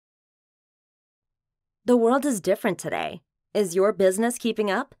The world is different today. Is your business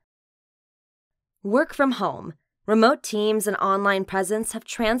keeping up? Work from home. Remote teams and online presence have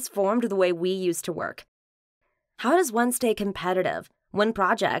transformed the way we used to work. How does one stay competitive, win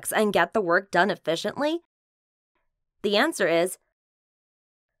projects, and get the work done efficiently? The answer is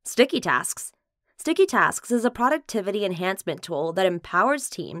Sticky Tasks. Sticky Tasks is a productivity enhancement tool that empowers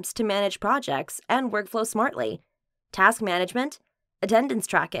teams to manage projects and workflow smartly. Task management, attendance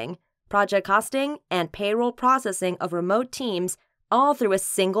tracking, project costing, and payroll processing of remote teams all through a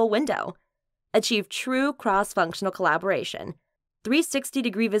single window. Achieve true cross-functional collaboration,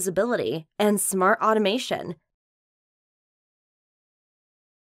 360-degree visibility, and smart automation.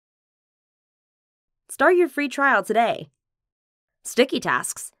 Start your free trial today. Sticky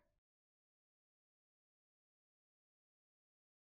Tasks.